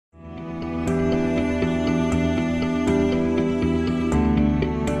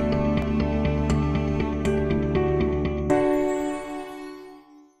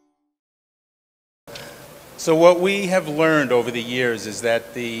So what we have learned over the years is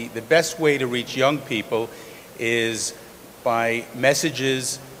that the best way to reach young people is by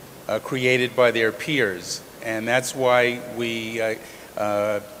messages created by their peers. And that's why we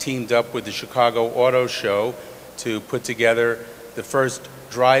teamed up with the Chicago Auto Show to put together the first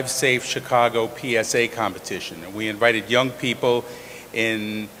Drive Safe Chicago PSA competition. And we invited young people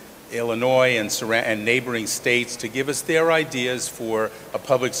in Illinois and neighboring states to give us their ideas for a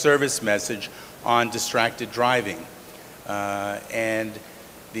public service message on distracted driving. And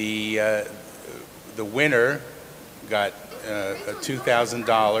the winner got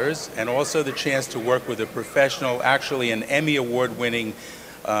 $2,000 and also the chance to work with a professional, actually an Emmy Award-winning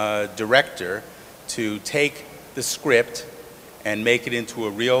director, to take the script and make it into a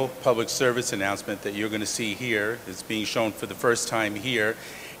real public service announcement that you're going to see here. It's being shown for the first time here,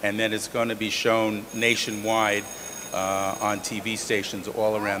 and then it's going to be shown nationwide on TV stations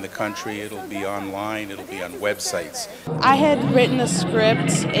all around the country. It'll be online, it'll be on websites. I had written a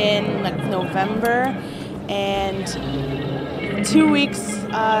script in November, and 2 weeks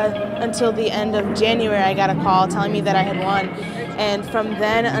until the end of January I got a call telling me that I had won. And from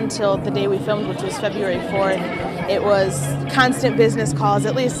then until the day we filmed, which was February 4th, it was constant business calls,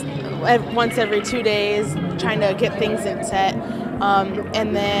 at least once every 2 days, trying to get things in set.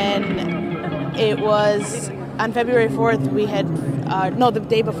 And then it was on February 4th, we had, no, the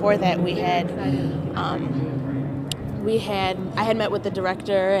day before that, I had met with the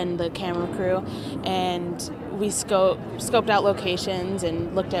director and the camera crew, and we scoped out locations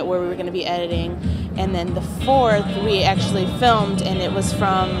and looked at where we were going to be editing. And then the 4th, we actually filmed, and it was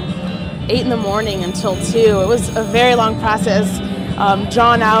from 8 in the morning until 2. It was a very long process,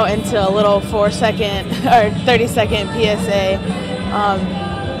 drawn out into a little 4-second or 30-second PSA.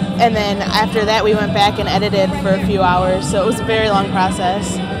 And then after that, we went back and edited for a few hours, so it was a very long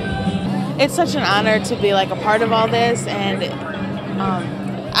process. It's such an honor to be like a part of all this, and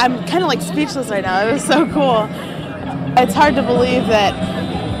I'm kind of like speechless right now. It was so cool. It's hard to believe that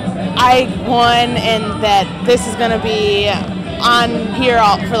I won and that this is going to be on here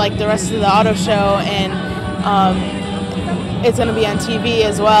for like the rest of the auto show, and it's going to be on TV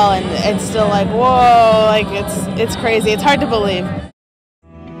as well, and it's still like, whoa, like it's crazy. It's hard to believe.